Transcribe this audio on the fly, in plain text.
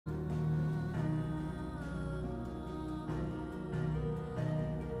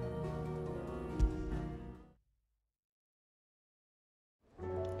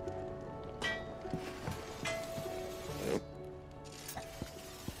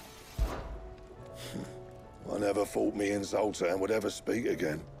I never thought me and Zoltan would ever speak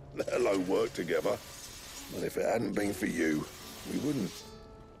again, let alone work together. But if it hadn't been for you, we wouldn't.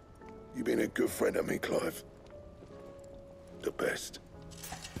 You've been a good friend to me, Clive. The best.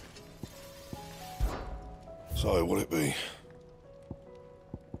 So, what'll it be?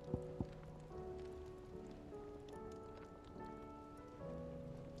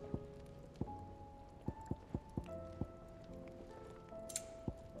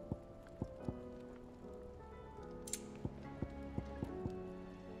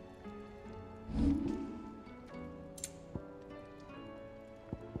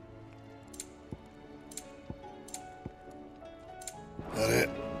 That it?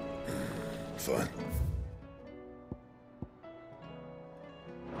 Fine.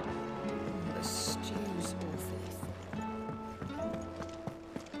 The stew's awfully thick.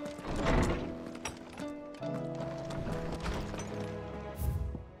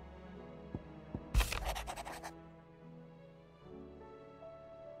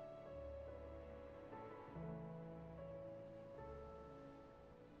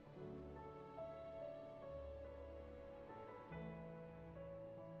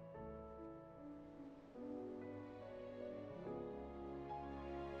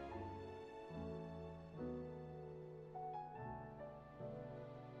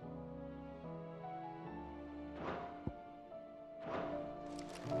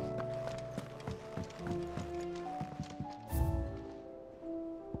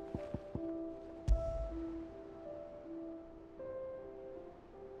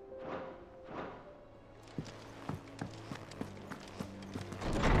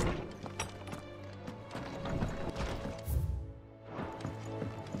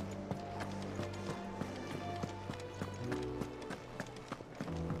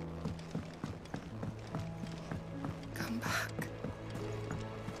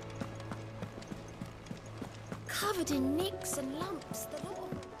 Covered in nicks and lumps, the lot.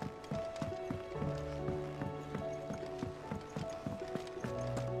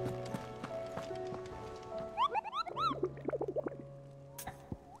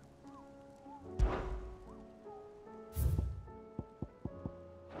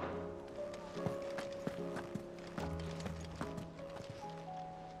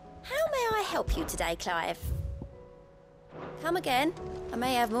 How may I help you today, Clive? Come again. I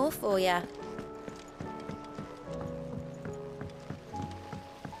may have more for you.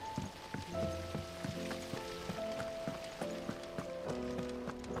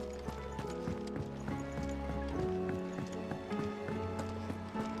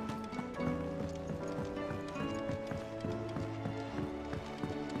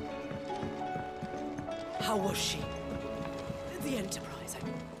 How was she? The Enterprise, I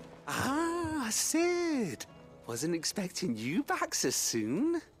mean. Ah, Sid. Wasn't expecting you back so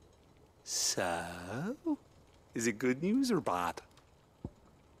soon. So, is it good news or bad?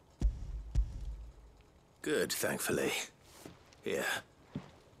 Good, thankfully. Here.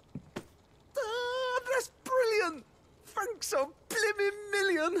 Ah, that's brilliant! Thanks a blimmin'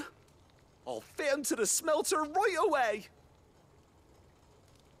 million! I'll fit 'em to the smelter right away!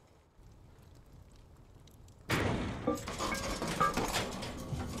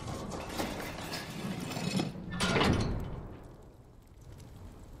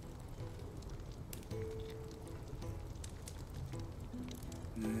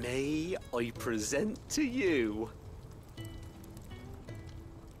 May I present to you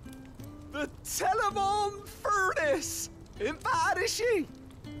the Telemon Furnace? Ain't bad, is she?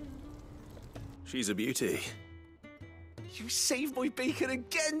 She's a beauty. You saved my bacon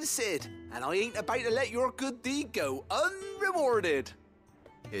again, Sid, and I ain't about to let your good deed go unrewarded.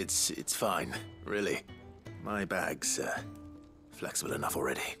 It's fine, really. My bag's flexible enough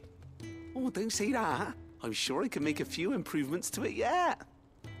already. Oh, don't say that. I'm sure I can make a few improvements to it yet.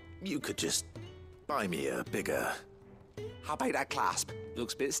 You could just buy me a bigger... How about that clasp?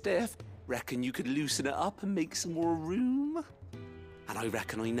 Looks a bit stiff. Reckon you could loosen it up and make some more room? And I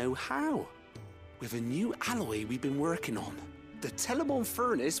reckon I know how. With a new alloy we've been working on. The Telemon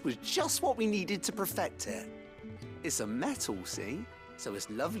Furnace was just what we needed to perfect it. It's a metal, see? So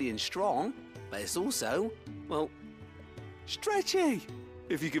it's lovely and strong, but it's also, well, stretchy,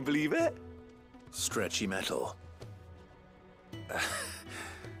 if you can believe it. Stretchy metal.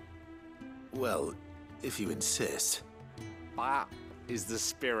 Well, if you insist. That is the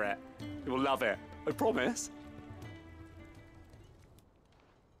spirit. You'll love it, I promise.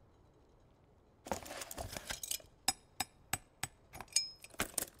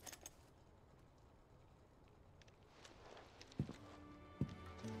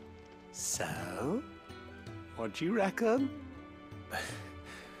 So, what do you reckon?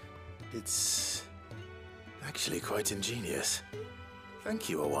 It's Actually quite ingenious. Thank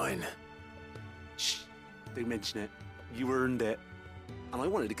you, Owain. Shh, don't mention it. You earned it. And I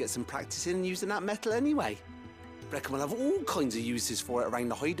wanted to get some practice in using that metal anyway. Reckon we'll have all kinds of uses for it around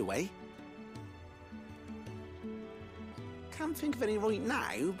the hideaway. Can't think of any right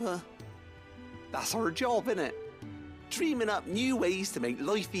now, but that's our job, innit? Dreaming up new ways to make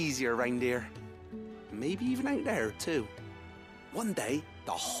life easier around here. Maybe even out there, too. One day,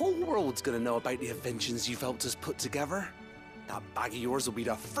 the whole world's gonna know about the inventions you've helped us put together. That bag of yours will be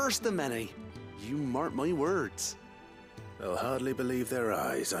the first of many. You mark my words. They'll hardly believe their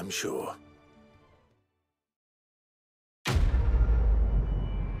eyes, I'm sure.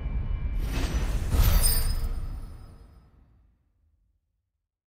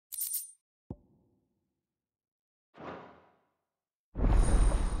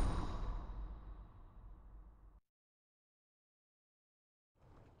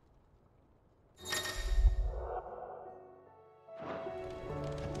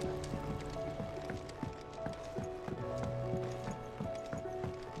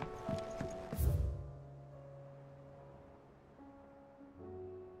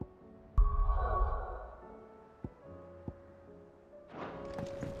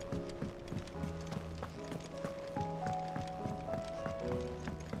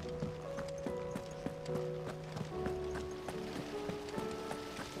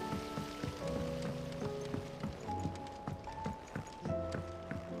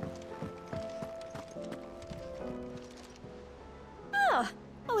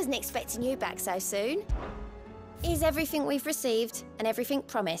 I wasn't expecting you back so soon. Here's everything we've received and everything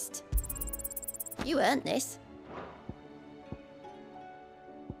promised. You earned this.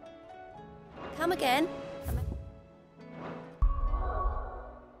 Come again.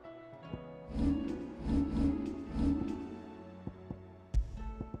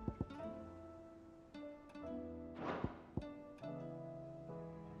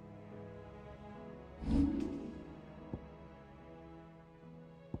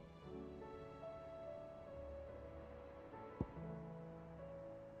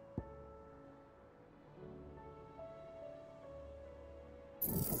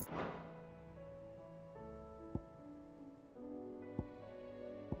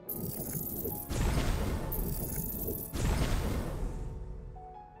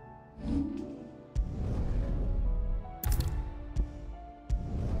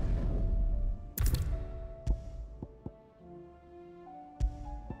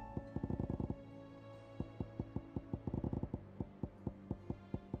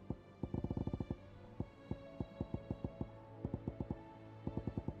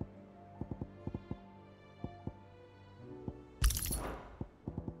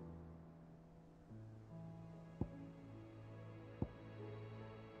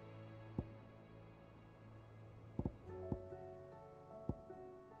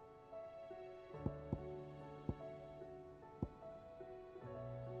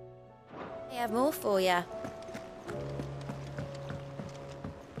 I have more for you.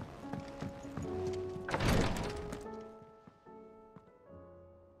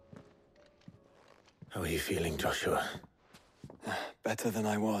 How are you feeling, Joshua? Better than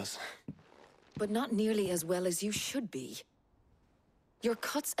I was. But not nearly as well as you should be. Your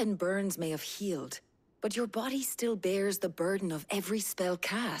cuts and burns may have healed, but your body still bears the burden of every spell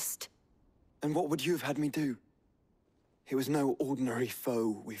cast. And what would you have had me do? It was no ordinary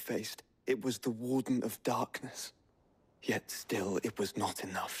foe we faced. It was the Warden of Darkness. Yet still, it was not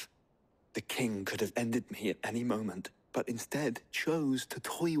enough. The king could have ended me at any moment, but instead chose to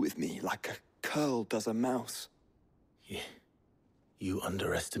toy with me like a curl does a mouse. You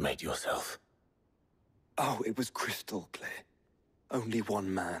underestimate yourself. Oh, it was crystal clear. Only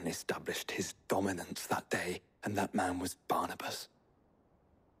one man established his dominance that day, and that man was Barnabas.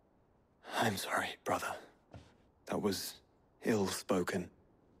 I'm sorry, brother. That was ill-spoken.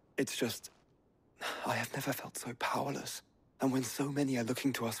 It's just, I have never felt so powerless. And when so many are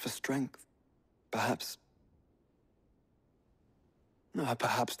looking to us for strength, perhaps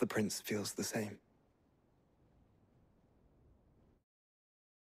the prince feels the same.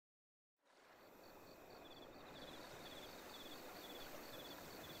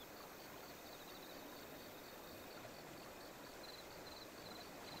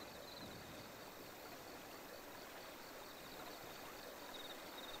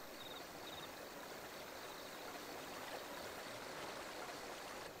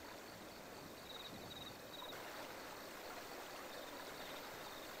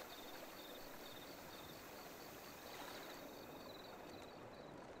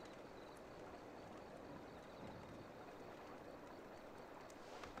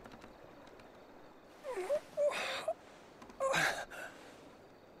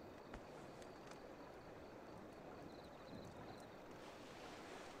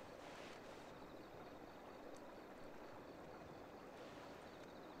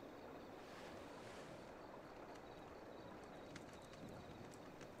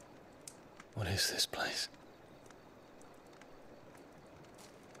 What is this place?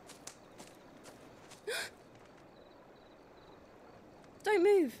 Don't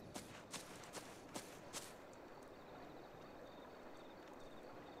move.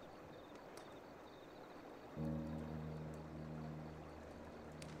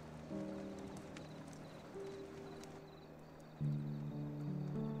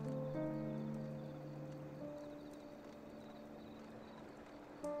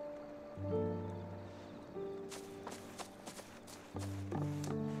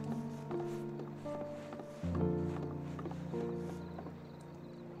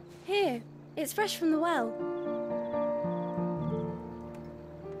 Here, it's fresh from the well.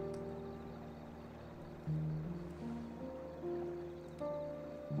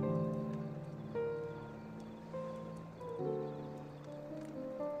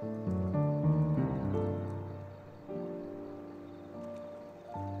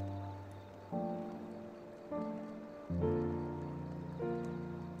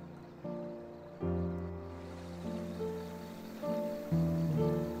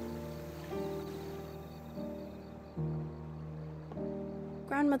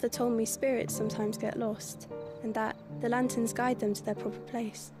 Grandmother told me spirits sometimes get lost, and that the lanterns guide them to their proper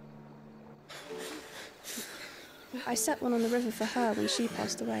place. I set one on the river for her when she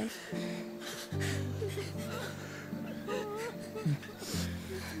passed away.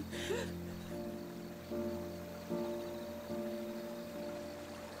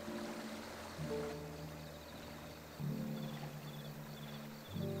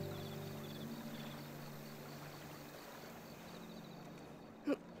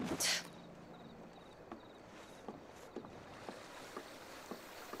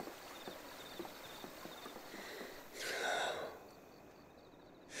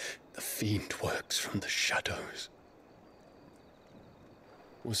 The fiend works from the shadows.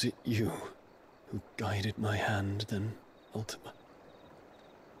 Was it you who guided my hand then, Ultima?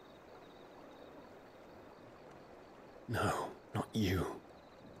 No, not you.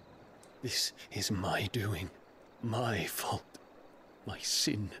 This is my doing, my fault, my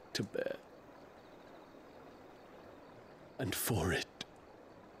sin to bear. And for it,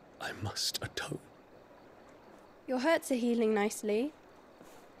 I must atone. Your hurts are healing nicely.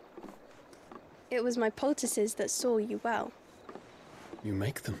 It was my poultices that saw you well. You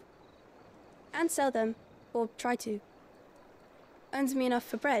make them? And sell them, or try to. Earns me enough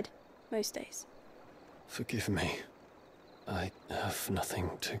for bread, most days. Forgive me. I have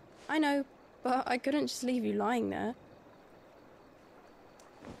nothing to... I know, but I couldn't just leave you lying there.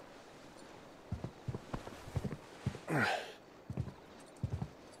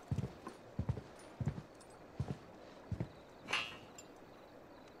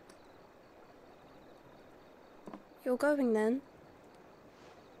 You're going then?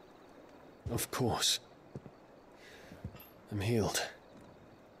 Of course. I'm healed.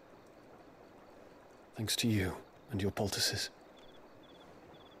 Thanks to you and your poultices.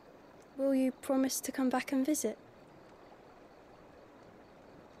 Will you promise to come back and visit?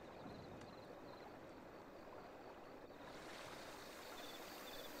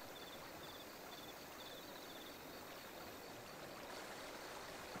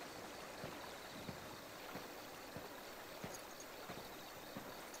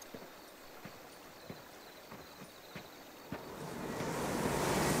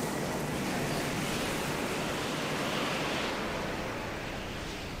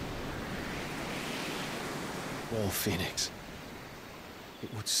 Well, Phoenix,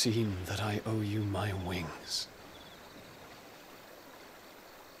 it would seem that I owe you my wings.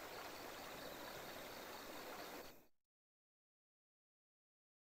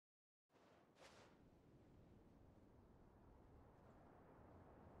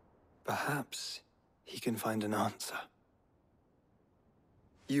 Perhaps he can find an answer.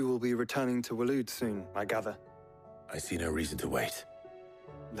 You will be returning to Waloed soon, I gather. I see no reason to wait.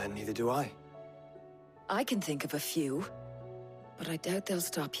 Then neither do I. I can think of a few, but I doubt they'll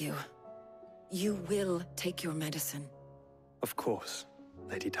stop you. You will take your medicine. Of course,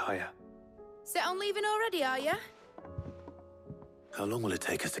 Lady Daya. Set on leaving already, are you? How long will it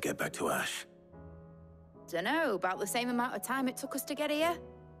take us to get back to Ash? Dunno, about the same amount of time it took us to get here.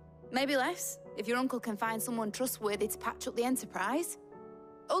 Maybe less, if your uncle can find someone trustworthy to patch up the Enterprise.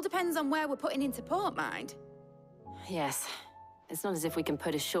 All depends on where we're putting into port, mind. Yes. It's not as if we can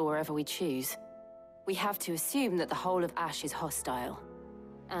put ashore wherever we choose. We have to assume that the whole of Ash is hostile,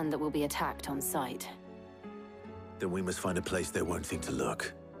 and that we'll be attacked on sight. Then we must find a place they won't think to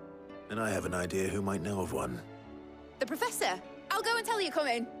look. And I have an idea who might know of one. The Professor! I'll go and tell you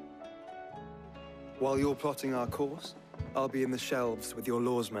coming. While you're plotting our course, I'll be in the shelves with your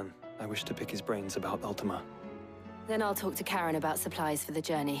lawsmen, I wish to pick his brains about Ultima. Then I'll talk to Karen about supplies for the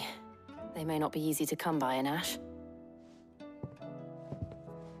journey. They may not be easy to come by in Ash.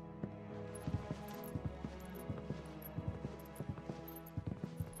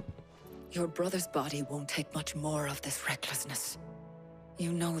 Your brother's body won't take much more of this recklessness.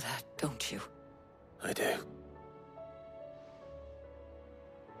 You know that, don't you? I do.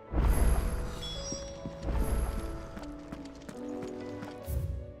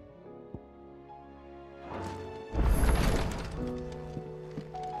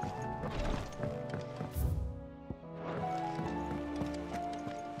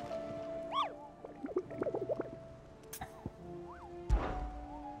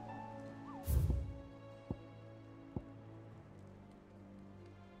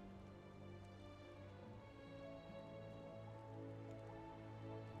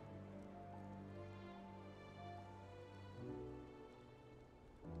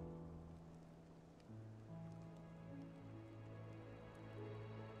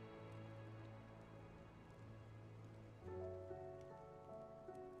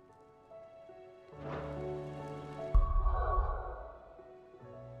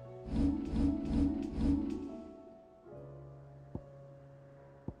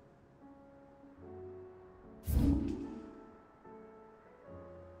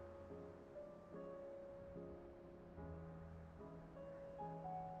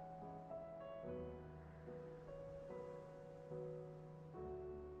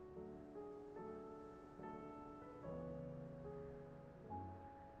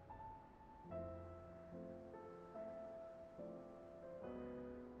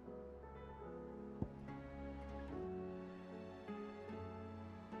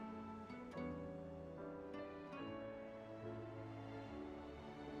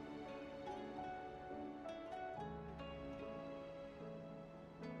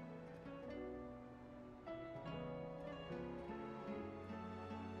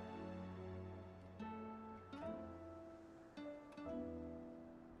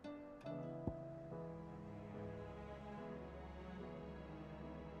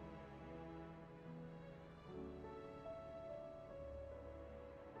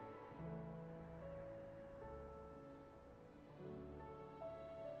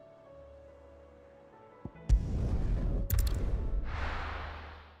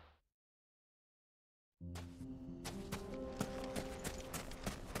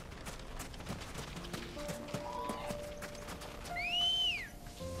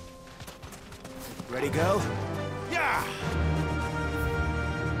 Ready, go? Yeah!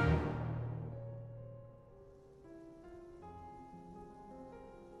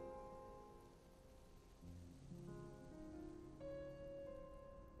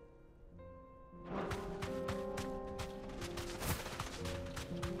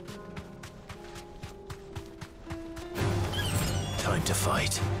 Time to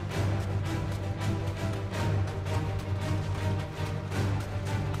fight.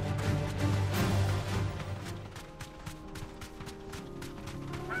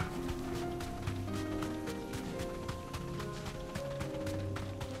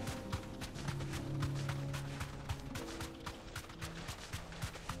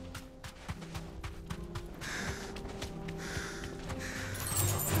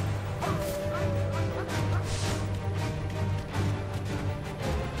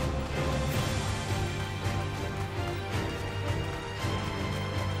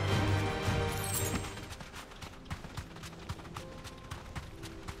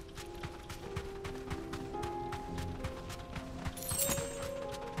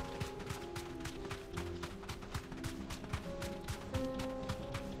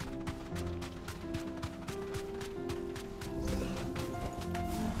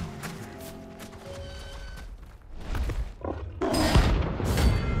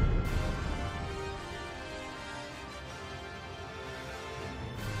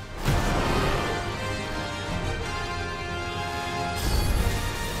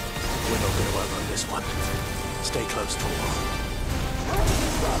 This one. Stay close, Tor.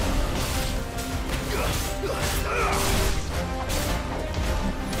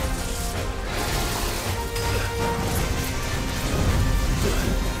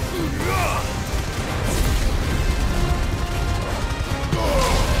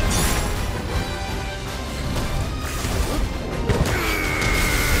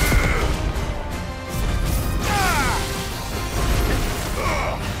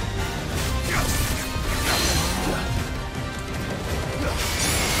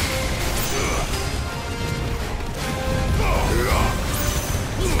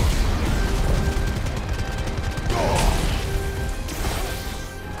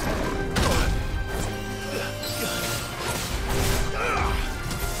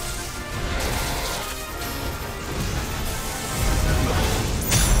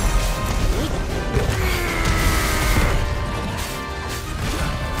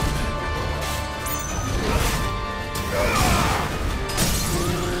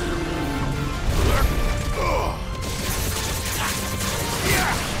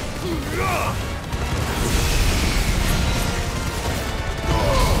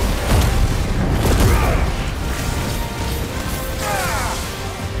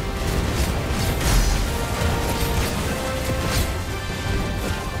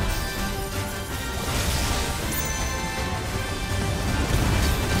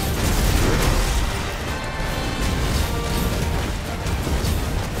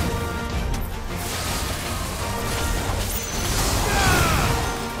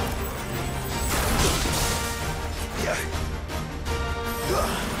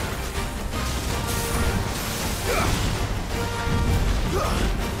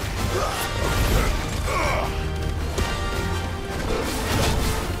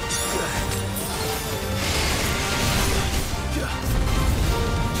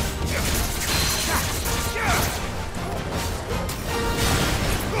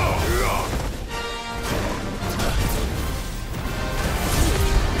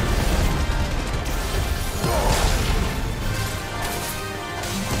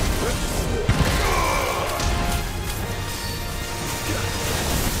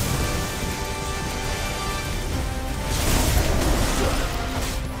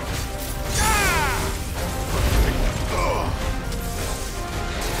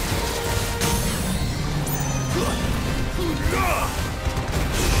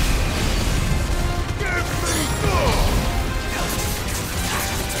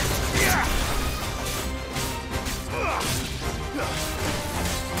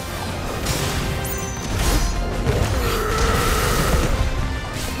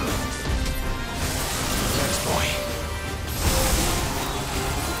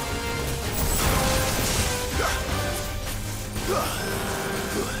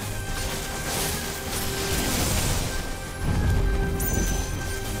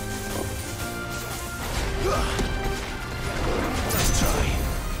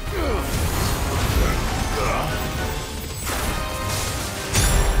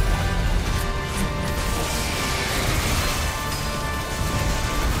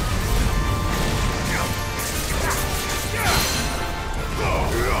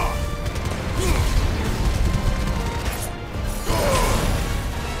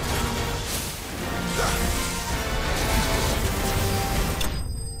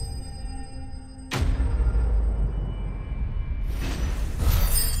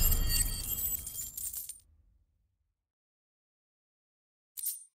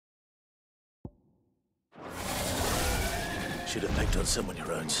 Should have picked on someone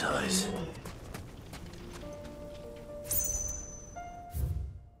your own size.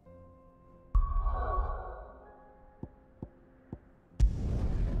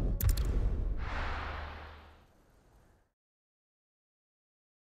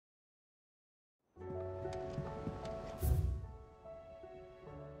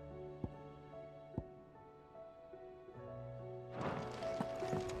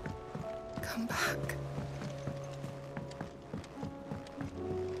 Come back.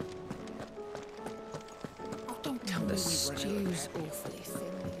 Don't tell me the stew's awfully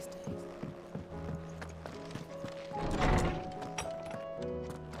thin these days.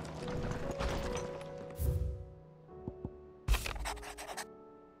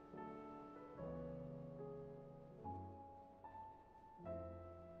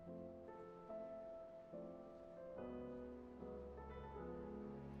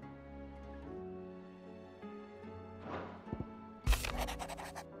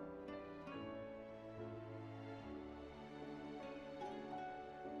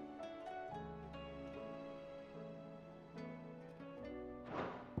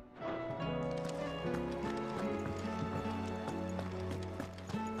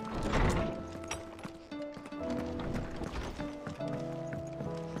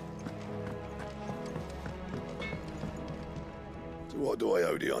 What do I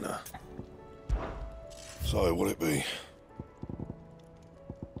owe the honor? So, what'll it be?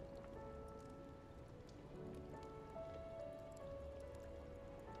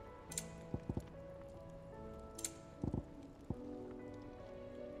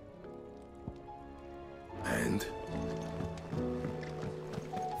 And?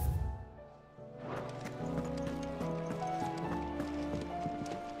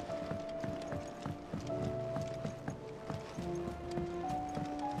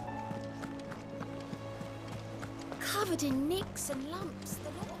 Covered in nicks and lumps, the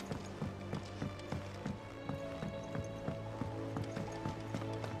lot.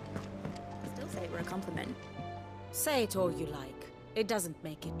 Still say it were a compliment. Say it all you like. It doesn't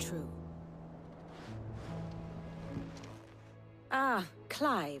make it true. Ah,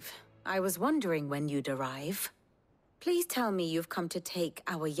 Clive. I was wondering when you'd arrive. Please tell me you've come to take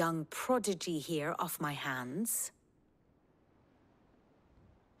our young prodigy here off my hands.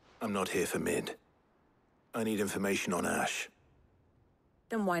 I'm not here for Mid. I need information on Ash.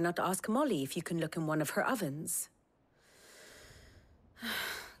 Then why not ask Molly if you can look in one of her ovens?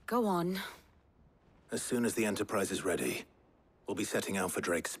 Go on. As soon as the Enterprise is ready, we'll be setting out for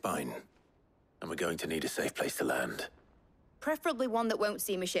Drake's Spine. And we're going to need a safe place to land. Preferably one that won't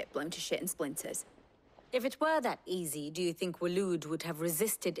see my ship blown to shit and splinters. If it were that easy, do you think Waloed would have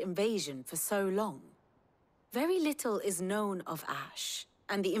resisted invasion for so long? Very little is known of Ash,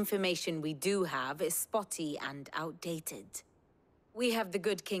 and the information we do have is spotty and outdated. We have the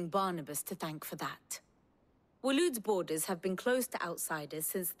good King Barnabas to thank for that. Waloed's borders have been closed to outsiders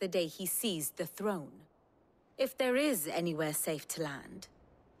since the day he seized the throne. If there is anywhere safe to land,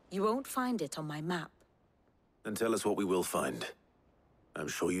 you won't find it on my map. Then tell us what we will find. I'm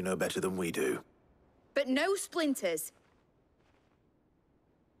sure you know better than we do. But no splinters.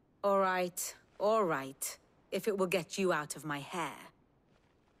 All right, if it will get you out of my hair.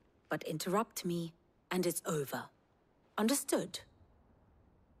 But interrupt me, and it's over. Understood?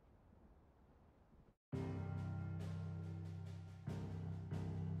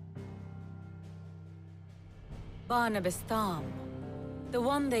 Barnabas Tham, the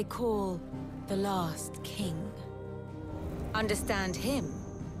one they call the Last King. Understand him,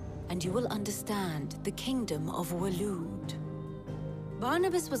 and you will understand the kingdom of Waloed.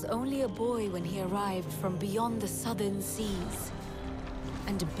 Barnabas was only a boy when he arrived from beyond the southern seas,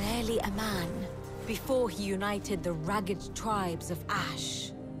 and barely a man before he united the ragged tribes of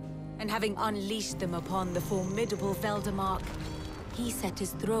Ash. And having unleashed them upon the formidable Veldamark, he set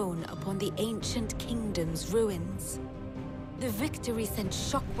his throne upon the ancient kingdom's ruins. The victory sent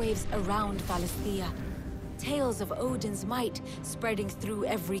shockwaves around Valisthea, tales of Odin's might spreading through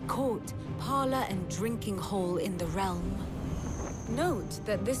every court, parlor, and drinking hole in the realm. Note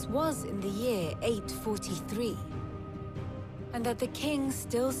that this was in the year 843, and that the king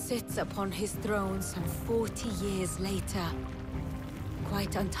still sits upon his throne some 40 years later,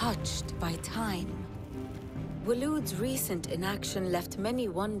 quite untouched by time. Waloed's recent inaction left many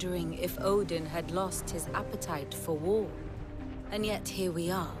wondering if Odin had lost his appetite for war. And yet here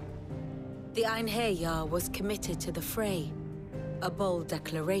we are. The Einherjar was committed to the fray, a bold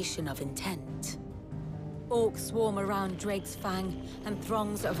declaration of intent. Orcs swarm around Drake's Fang, and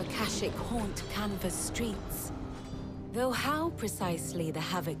throngs of Akashic haunt Canvas streets. Though how precisely the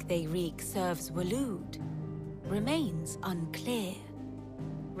havoc they wreak serves Waloed remains unclear.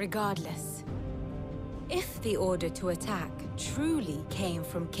 Regardless, if the order to attack truly came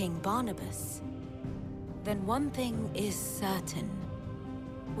from King Barnabas, then one thing is certain.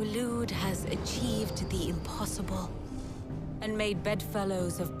 Waloed has achieved the impossible, and made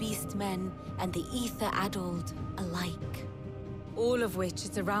bedfellows of beastmen and the ether-addled alike. All of which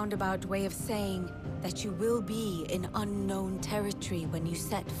is a roundabout way of saying that you will be in unknown territory when you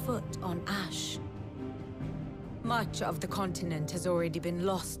set foot on Ash. Much of the continent has already been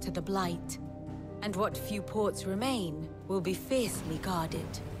lost to the Blight, and what few ports remain will be fiercely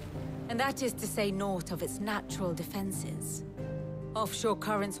guarded. And that is to say naught of its natural defenses. Offshore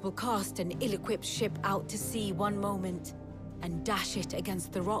currents will cast an ill-equipped ship out to sea one moment, and dash it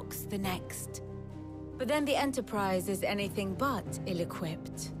against the rocks the next. But then the Enterprise is anything but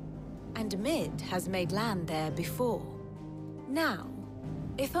ill-equipped, and Mid has made land there before. Now,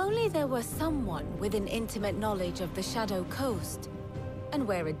 if only there were someone with an intimate knowledge of the Shadow Coast, and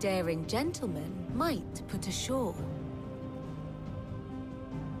where a daring gentleman might put ashore.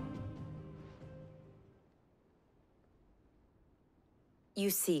 You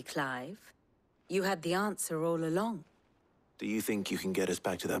see, Clive, you had the answer all along. Do you think you can get us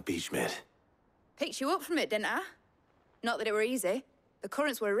back to that beach, Mid? Picked you up from it, didn't I? Not that it were easy. The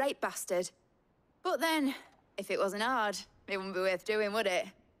currents were a right bastard. But then, if it wasn't hard, it wouldn't be worth doing, would it?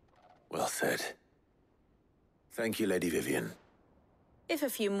 Well said. Thank you, Lady Vivian. If a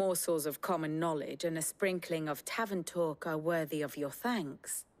few morsels of common knowledge and a sprinkling of tavern talk are worthy of your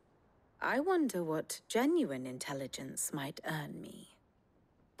thanks, I wonder what genuine intelligence might earn me.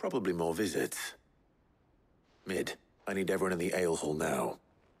 Probably more visits. Mid, I need everyone in the ale hall now.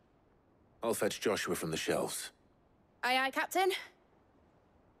 I'll fetch Joshua from the shelves. Aye, aye, Captain.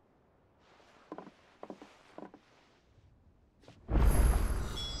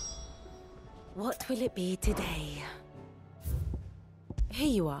 What will it be today? Here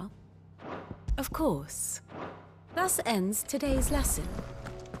you are. Of course. Thus ends today's lesson.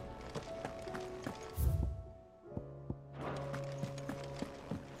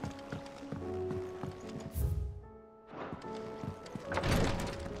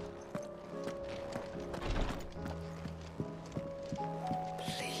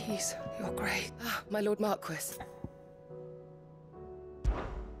 Please, you're great. Ah, my Lord Marquis.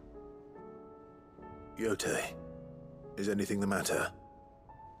 Yote, is anything the matter?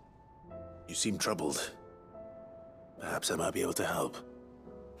 You seem troubled. Perhaps I might be able to help.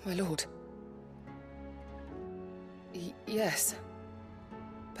 My lord. Yes.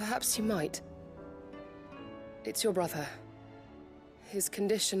 Perhaps you might. It's your brother. His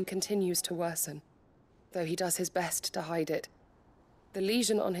condition continues to worsen, though he does his best to hide it. The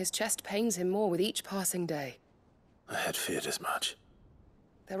lesion on his chest pains him more with each passing day. I had feared as much.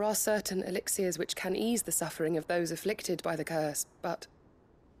 There are certain elixirs which can ease the suffering of those afflicted by the curse, but...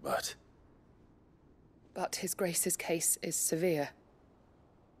 But His Grace's case is severe.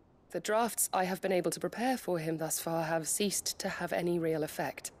 The drafts I have been able to prepare for him thus far have ceased to have any real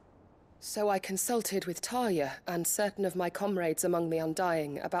effect. So I consulted with Talia and certain of my comrades among the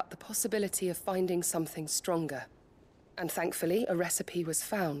Undying about the possibility of finding something stronger. And thankfully, a recipe was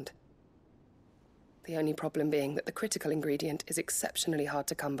found. The only problem being that the critical ingredient is exceptionally hard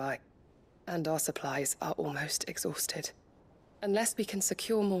to come by, and our supplies are almost exhausted. Unless we can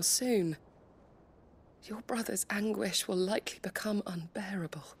secure more soon, your brother's anguish will likely become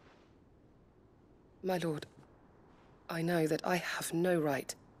unbearable. My lord, I know that I have no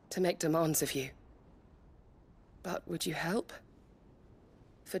right to make demands of you. But would you help?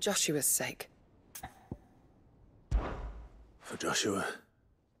 For Joshua's sake. For Joshua?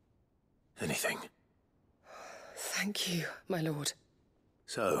 Anything. Thank you, my lord.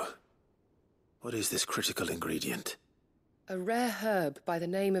 So, what is this critical ingredient? A rare herb by the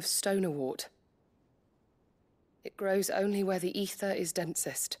name of stonerwort. It grows only where the ether is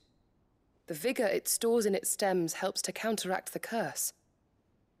densest. The vigor it stores in its stems helps to counteract the curse.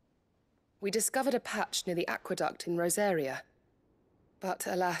 We discovered a patch near the aqueduct in Rosaria. But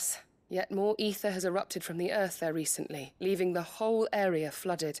alas, yet more ether has erupted from the earth there recently, leaving the whole area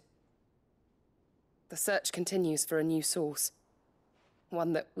flooded. The search continues for a new source.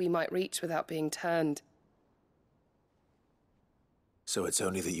 One that we might reach without being turned. So it's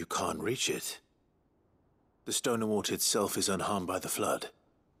only that you can't reach it? The stonerwort itself is unharmed by the flood?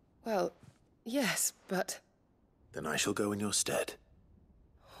 Well, yes, but... Then I shall go in your stead.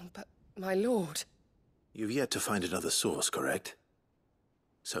 But, my lord... You've yet to find another source, correct?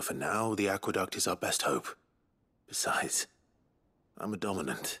 So for now, the aqueduct is our best hope. Besides, I'm a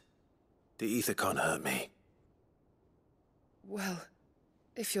dominant. The ether can't hurt me. Well,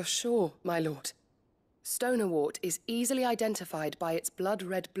 if you're sure, my lord. Stonerwort is easily identified by its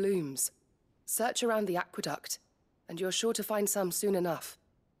blood-red blooms. Search around the aqueduct, and you're sure to find some soon enough.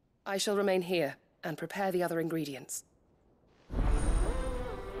 I shall remain here and prepare the other ingredients.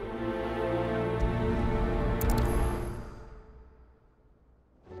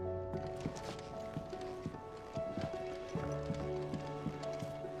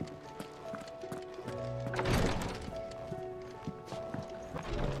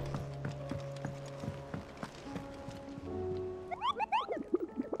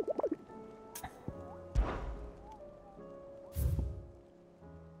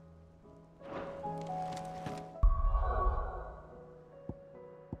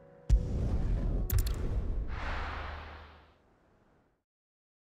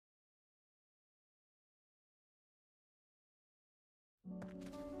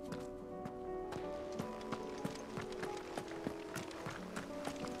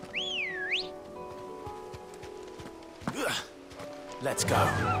 Let's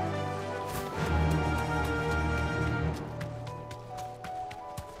go.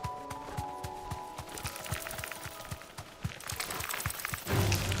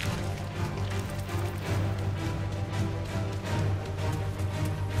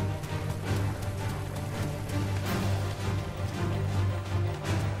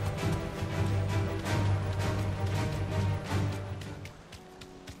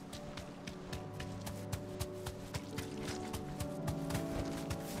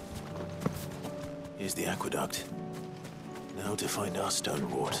 Here's the aqueduct. Now to find our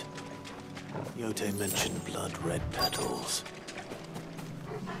stonerwort. Yote mentioned blood-red petals.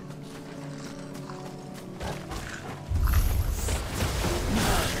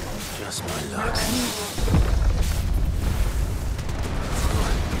 Just my luck.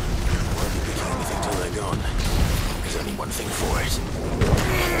 Won't be picking anything till they're gone. There's only one thing for it.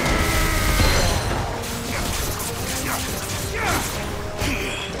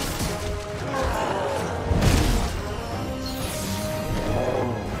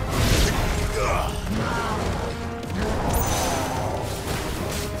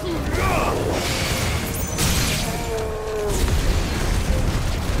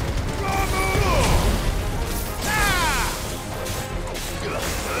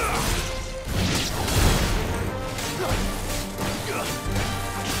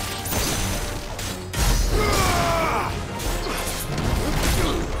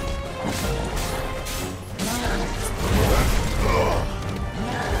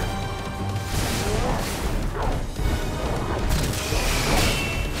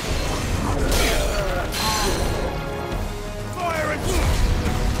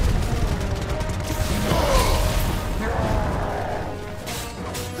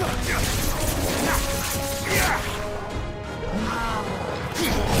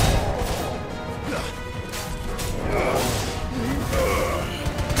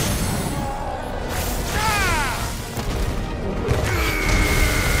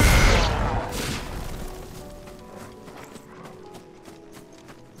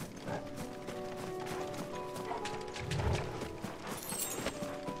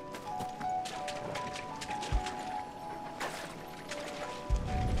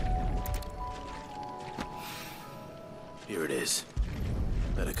 Here it is.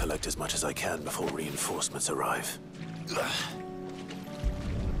 Better collect as much as I can before reinforcements arrive.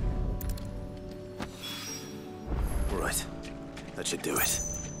 Right. That should do it.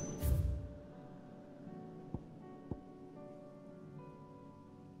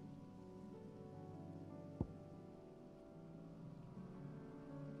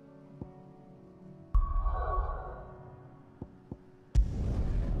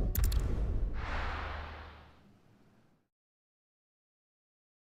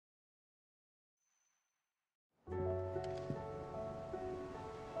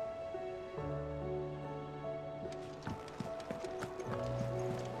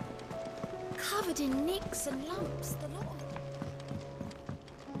 Covered in nicks and lumps, the lot of them.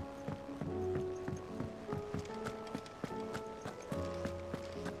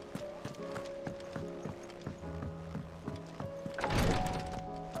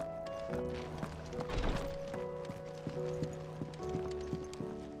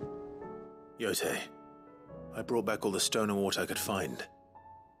 Yote, I brought back all the stone and water I could find.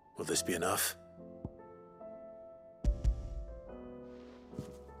 Will this be enough?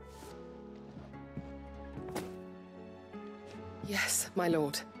 Yes, my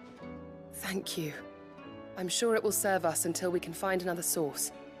lord. Thank you. I'm sure it will serve us until we can find another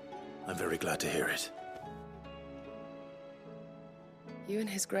source. I'm very glad to hear it. You and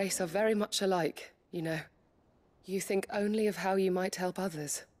His Grace are very much alike, you know. You think only of how you might help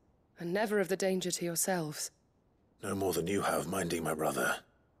others, and never of the danger to yourselves. No more than you have minding my brother.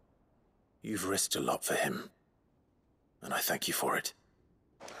 You've risked a lot for him, and I thank you for it.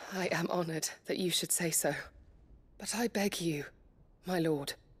 I am honored that you should say so. But I beg you, my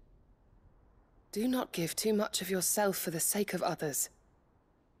lord, do not give too much of yourself for the sake of others.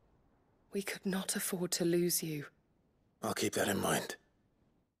 We could not afford to lose you. I'll keep that in mind.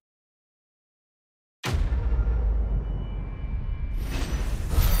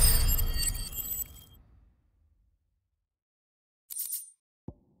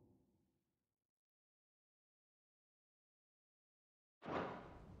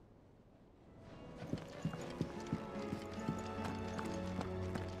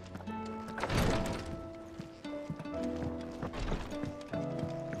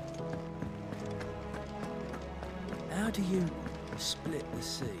 How do you split the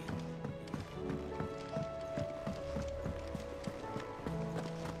sea?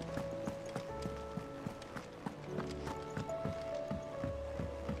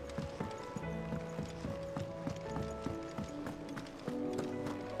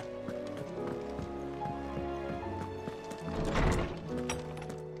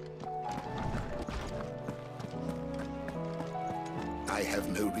 I have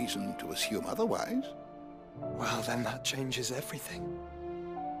no reason to assume otherwise. Well, then that changes everything.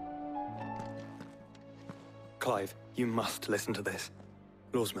 Clive, you must listen to this.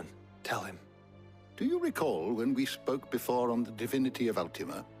 Lawsman, tell him. Do you recall when we spoke before on the divinity of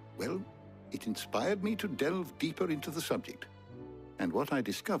Ultima? Well, it inspired me to delve deeper into the subject. And what I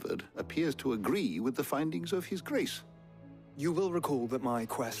discovered appears to agree with the findings of His Grace. You will recall that my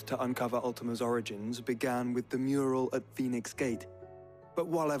quest to uncover Ultima's origins began with the mural at Phoenix Gate. But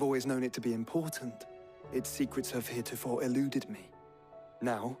while I've always known it to be important, its secrets have heretofore eluded me.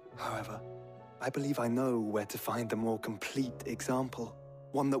 Now, however, I believe I know where to find the more complete example,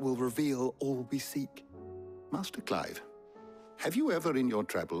 one that will reveal all we seek. Master Clive, have you ever in your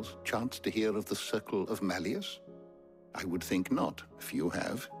travels chanced to hear of the Circle of Malleus? I would think not, if you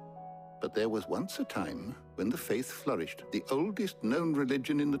have. But there was once a time when the faith flourished, the oldest known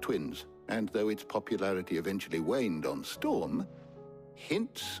religion in the Twins, and though its popularity eventually waned on Storm,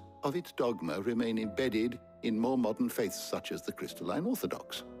 hints of its dogma remain embedded in more modern faiths such as the Crystalline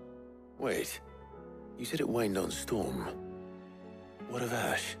Orthodox. Wait, you said it waned on Storm. What of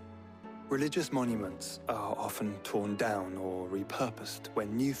Ash? Religious monuments are often torn down or repurposed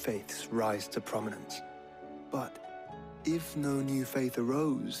when new faiths rise to prominence. But if no new faith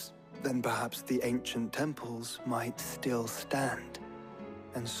arose, then perhaps the ancient temples might still stand.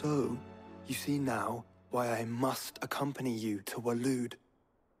 And so, you see now why I must accompany you to Waloed.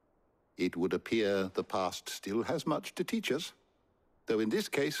 It would appear the past still has much to teach us, though in this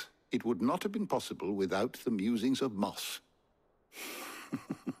case, it would not have been possible without the musings of Moss.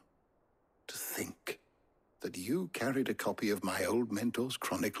 To think that you carried a copy of my old mentor's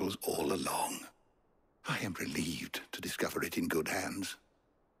chronicles all along. I am relieved to discover it in good hands.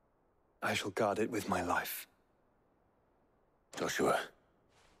 I shall guard it with my life. Joshua,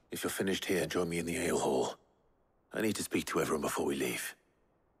 if you're finished here, join me in the ale hall. I need to speak to everyone before we leave.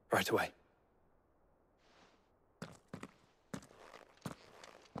 Right away.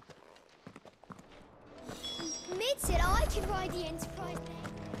 Me? Sid said I could ride the Enterprise now.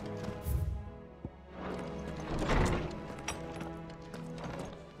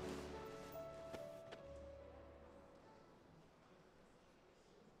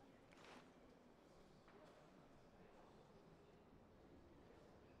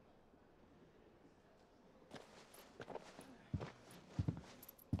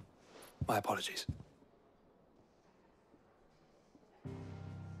 My apologies.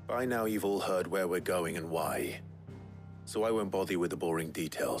 By now you've all heard where we're going and why. So I won't bother you with the boring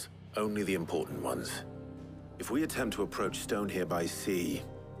details, only the important ones. If we attempt to approach Stone here by sea,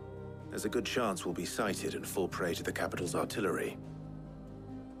 there's a good chance we'll be sighted and fall prey to the capital's artillery.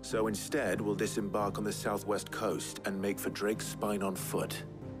 So instead, we'll disembark on the southwest coast and make for Drake's Spine on foot.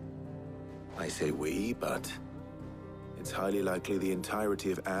 I say we, but it's highly likely the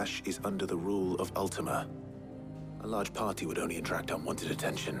entirety of Ash is under the rule of Ultima. A large party would only attract unwanted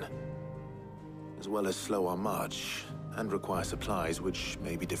attention, as well as slow our march and require supplies which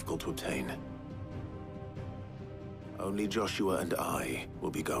may be difficult to obtain. Only Joshua and I will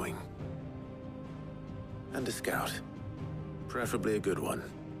be going. And a scout. Preferably a good one.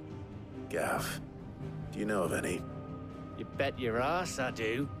 Gav, do you know of any? You bet your ass I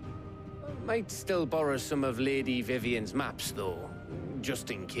do. Might still borrow some of Lady Vivian's maps, though.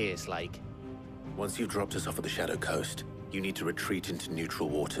 Just in case, like. Once you've dropped us off at the Shadow Coast, you need to retreat into neutral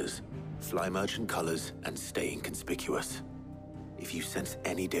waters, fly merchant colors, and stay inconspicuous. If you sense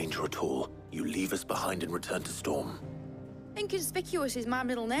any danger at all, you leave us behind and return to Storm. Inconspicuous is my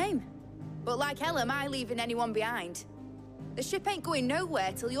middle name. But like hell am I leaving anyone behind. The ship ain't going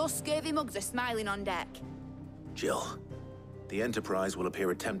nowhere till your scurvy mugs are smiling on deck. Jill, the Enterprise will appear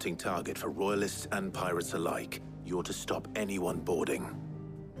a tempting target for royalists and pirates alike. You're to stop anyone boarding.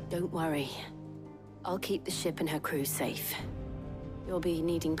 Don't worry. I'll keep the ship and her crew safe. You'll be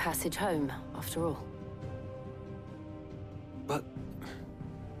needing passage home, after all. But...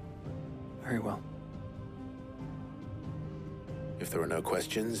 very well. If there are no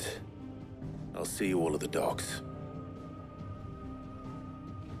questions, I'll see you all at the docks.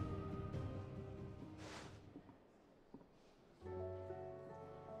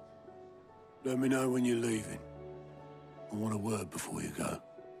 Let me know when you're leaving. I want a word before you go.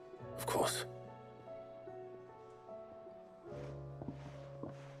 Of course.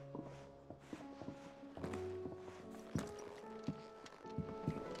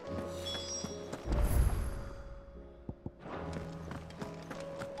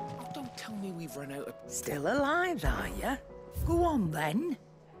 Don't tell me we've run out of... Still alive, are ya? Go on, then.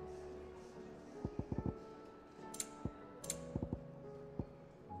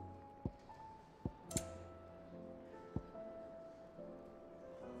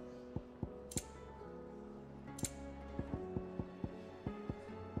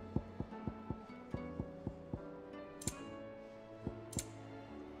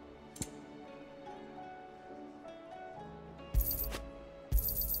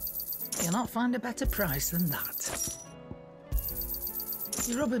 You'll not find a better price than that.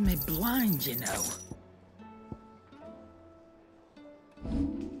 You're rubbing me blind, you know.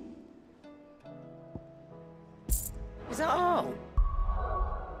 Is that all?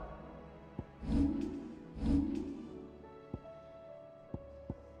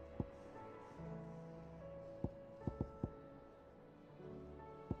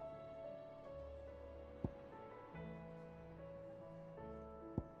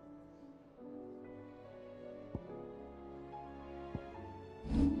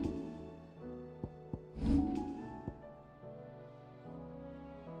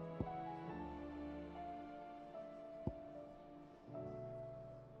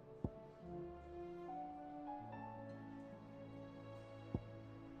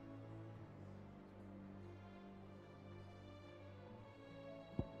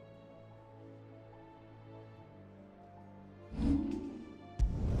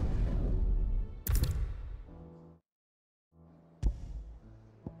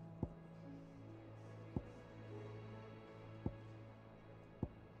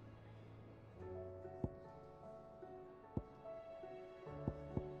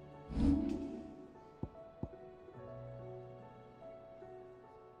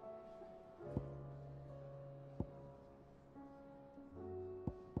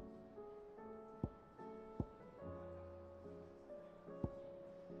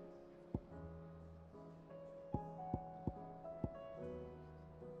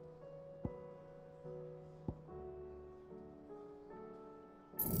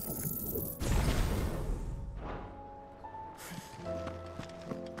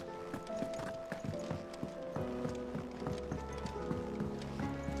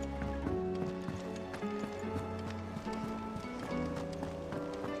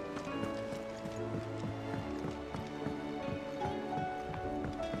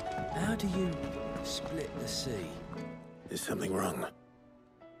 do you split the sea? Is something wrong?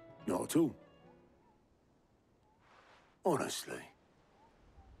 Not at all. Honestly.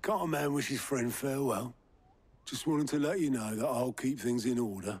 Can't a man wish his friend farewell? Just wanted to let you know that I'll keep things in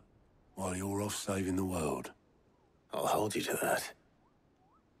order while you're off saving the world. I'll hold you to that.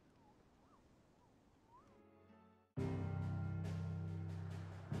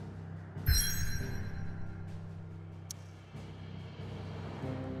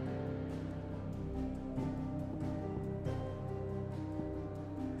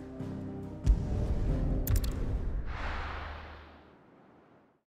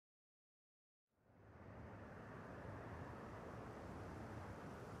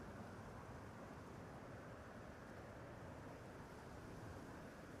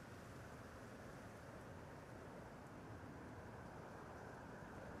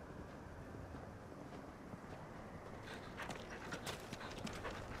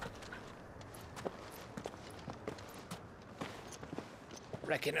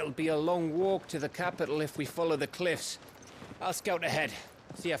 Reckon it'll be a long walk to the capital if we follow the cliffs. I'll scout ahead,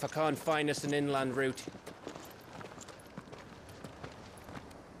 see if I can't find us an inland route.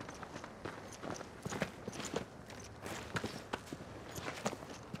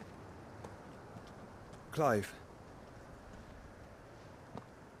 Clive.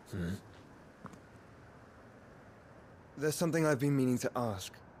 There's something I've been meaning to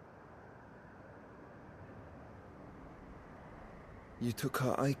ask. You took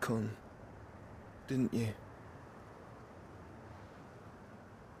her Eikon, didn't you?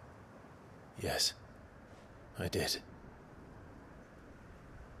 Yes, I did.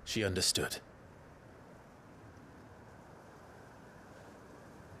 She understood.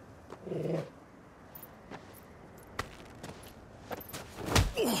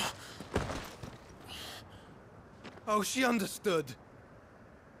 Oh, she understood.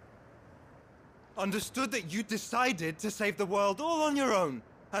 Understood that you decided to save the world all on your own,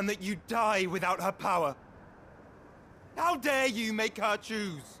 and that you'd die without her power. How dare you make her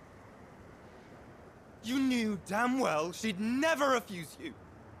choose? You knew damn well she'd never refuse you.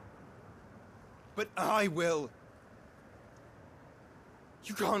 But I will.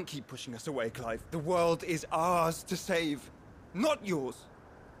 You can't keep pushing us away, Clive. The world is ours to save, not yours.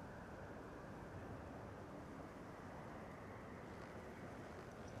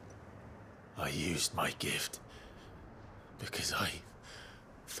 I used my gift because I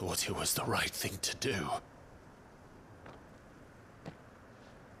thought it was the right thing to do.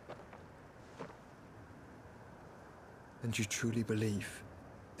 And you truly believe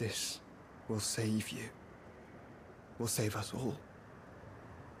this will save you? Will save us all?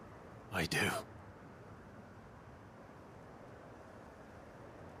 I do.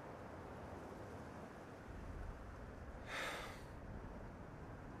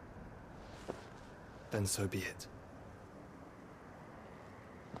 Then so be it.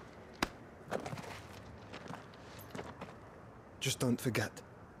 Just don't forget,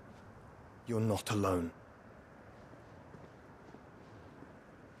 you're not alone.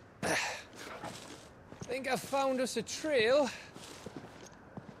 Think I found us a trail.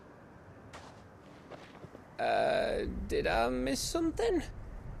 Did I miss something?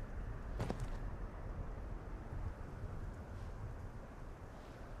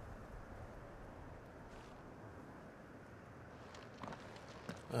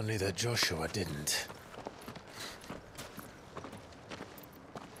 Only that Joshua didn't.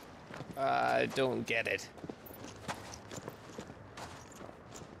 I don't get it.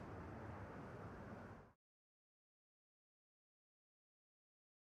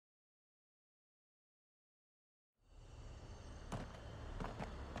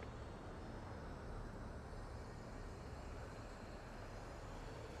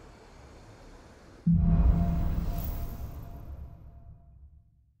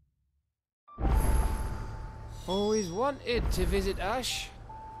 Always wanted to visit Ash.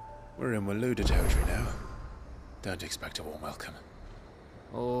 We're in Waluda territory now. Don't expect a warm welcome.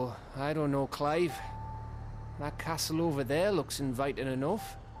 Oh, I don't know, Clive. That castle over there looks inviting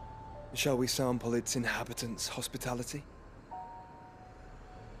enough. Shall we sample its inhabitants' hospitality?